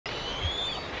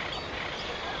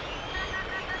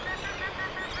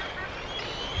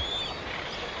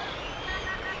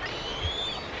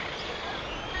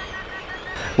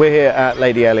We're here at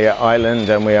Lady Elliot Island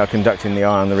and we are conducting the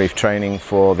Eye on the Reef training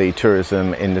for the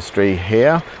tourism industry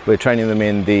here. We're training them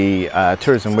in the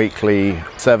Tourism Weekly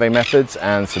survey methods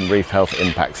and some reef health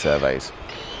impact surveys.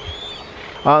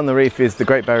 Eye on the Reef is the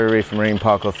Great Barrier Reef Marine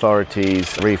Park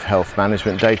Authority's reef health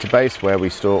management database, where we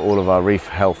store all of our reef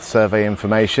health survey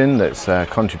information that's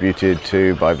contributed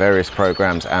to by various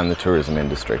programs and the tourism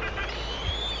industry.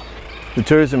 The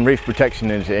Tourism Reef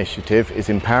Protection Initiative is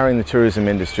empowering the tourism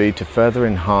industry to further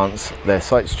enhance their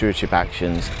site stewardship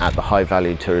actions at the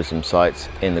high-value tourism sites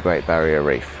in the Great Barrier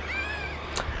Reef.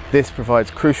 This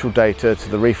provides crucial data to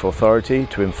the Reef Authority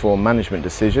to inform management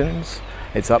decisions,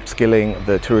 it's upskilling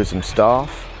the tourism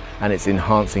staff, and it's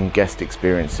enhancing guest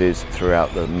experiences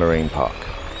throughout the marine park.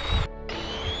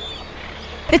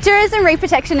 The Tourism Reef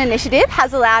Protection Initiative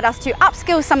has allowed us to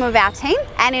upskill some of our team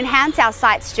and enhance our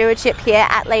site stewardship here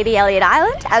at Lady Elliot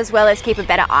Island, as well as keep a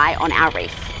better eye on our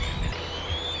reef.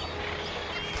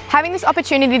 Having this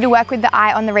opportunity to work with the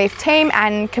Eye on the Reef team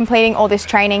and completing all this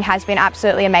training has been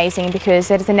absolutely amazing,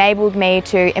 because it has enabled me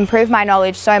to improve my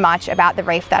knowledge so much about the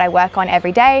reef that I work on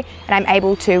every day, and I'm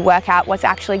able to work out what's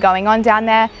actually going on down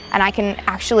there, and I can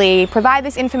actually provide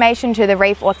this information to the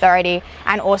Reef Authority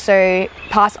and also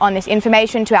pass on this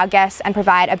information to our guests and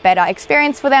provide a better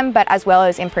experience for them, but as well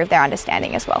as improve their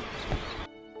understanding as well.